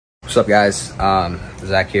What's up, guys?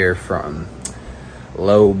 Zach here from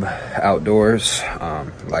Loeb Outdoors,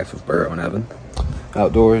 Life of Burrow and Evan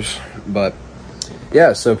Outdoors. But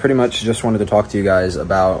yeah, so pretty much just wanted to talk to you guys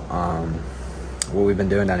about what we've been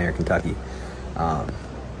doing down here in Kentucky. I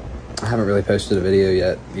haven't really posted a video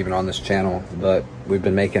yet, even on this channel, but we've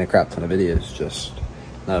been making a crap ton of videos. Just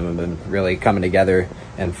none of them have been really coming together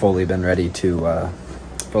and fully been ready to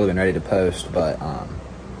post. But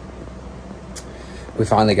we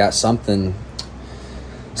finally got something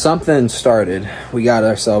started. We got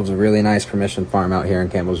ourselves a really nice permission farm out here in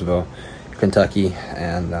Campbellsville, Kentucky,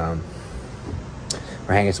 and we're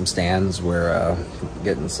hanging some stands. We're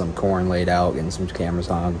getting some corn laid out, getting some cameras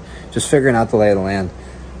on, just figuring out the lay of the land.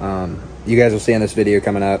 You guys will see in this video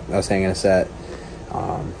coming up, I was hanging a set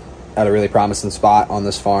at a really promising spot on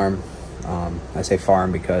this farm. I say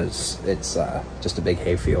farm because it's just a big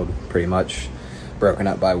hayfield, pretty much broken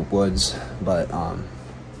up by woods. But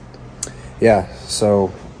yeah,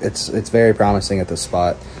 so it's very promising at this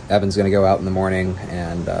spot. Evan's gonna go out in the morning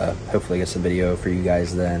and hopefully get some video for you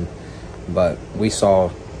guys then. But we saw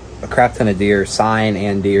a crap ton of deer, sign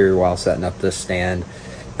and deer, while setting up this stand.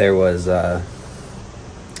 There was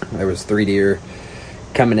 3 deer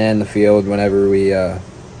coming in the field whenever we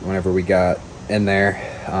got in there,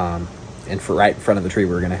 and right in front of the tree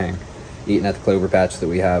we were gonna hang, eating at the clover patch that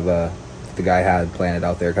we have, the guy had planted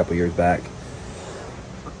out there a couple years back.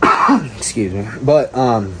 Excuse me. But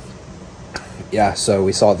yeah, so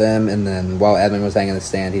we saw them, and then while Evan was hanging the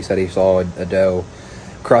stand, he said he saw a doe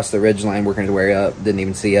cross the ridge line working his way up. Didn't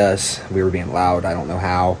even see us. We were being loud, I don't know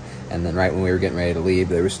how. And then right when we were getting ready to leave,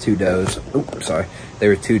 there was 2 does. Oh, I'm sorry. There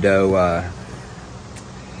were 2 doe out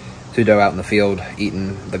in the field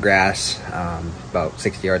eating the grass, about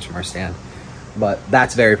 60 yards from our stand. But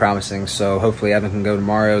that's very promising. So hopefully Evan can go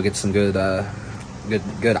tomorrow, get some good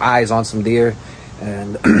eyes on some deer,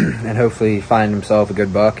 and and hopefully find himself a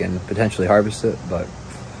good buck and potentially harvest it. But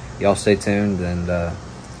y'all stay tuned, and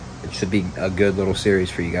it should be a good little series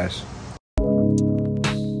for you guys.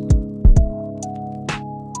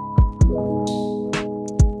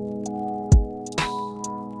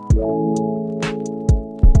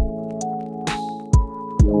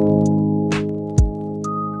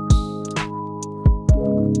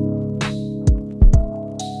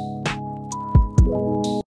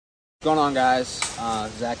 What's going on, guys?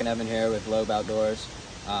 Zach and Evan here with Loeb Outdoors.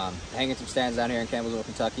 Hanging some stands down here in Campbellsville,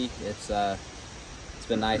 Kentucky. It's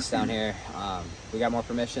been nice down here. We got more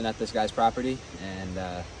permission at this guy's property,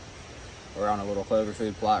 and we're on a little clover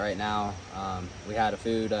food plot right now. We had a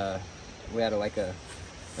feed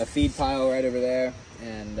pile right over there,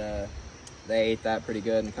 and they ate that pretty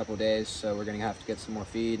good in a couple of days. So we're gonna have to get some more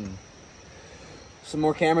feed and some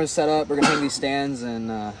more cameras set up. We're gonna hang these stands,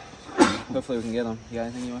 and hopefully we can get them. You got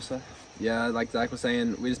anything you want to say? Yeah, like Zach was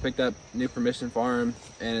saying, we just picked up new permission farm,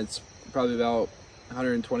 and it's probably about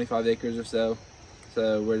 125 acres or so.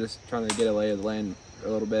 So we're just trying to get a lay of the land a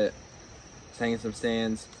little bit. Just hanging some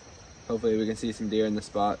stands. Hopefully we can see some deer in the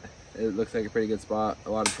spot. It looks like a pretty good spot.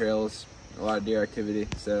 A lot of trails, a lot of deer activity.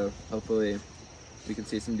 So hopefully we can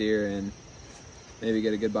see some deer and maybe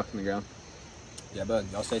get a good buck in the ground. Yeah, bud.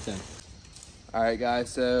 Y'all stay tuned. All right,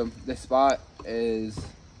 guys. So this spot is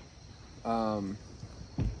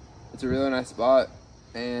it's a really nice spot,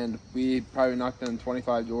 and we probably knocked on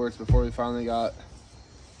 25 doors before we finally got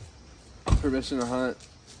permission to hunt.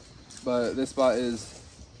 But this spot is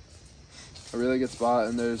a really good spot,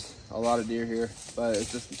 and there's a lot of deer here, but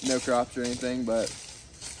it's just no crops or anything. But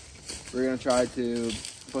we're gonna try to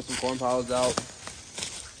put some corn piles out.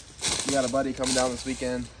 We got a buddy coming down this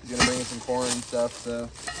weekend. He's gonna bring in some corn and stuff, so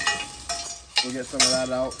we'll get some of that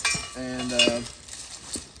out, and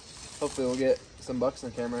hopefully we'll get some bucks on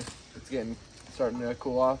the camera. It's starting to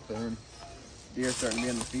cool off, and deer starting to be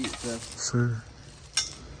on the feet. So, sure.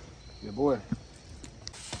 Good boy.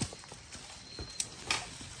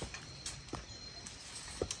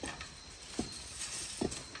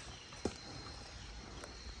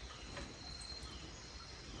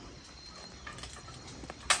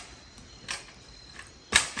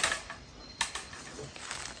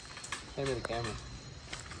 Hand me the camera.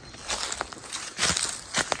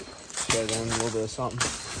 Show them a little bit of something.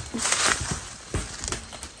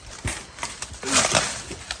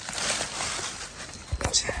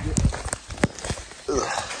 Gotcha.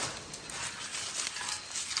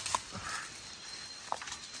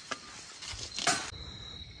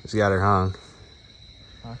 Just got her hung.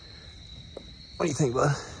 Huh? What do you think,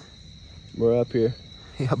 bud? We're up here.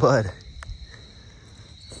 Yeah, bud.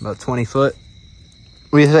 About 20 foot.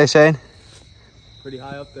 What do you say, Shane? Pretty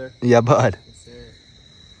high up there. Yeah, bud. Yes, sir.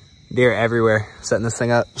 Deer everywhere. Setting this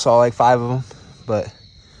thing up. Saw like 5 of them, but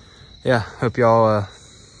yeah, hope y'all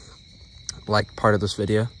like part of this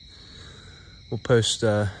video. We'll post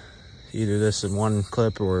either this in one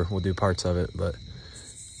clip or we'll do parts of it, but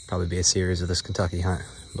probably be a series of this Kentucky hunt.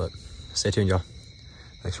 But stay tuned, y'all.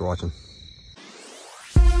 Thanks for watching.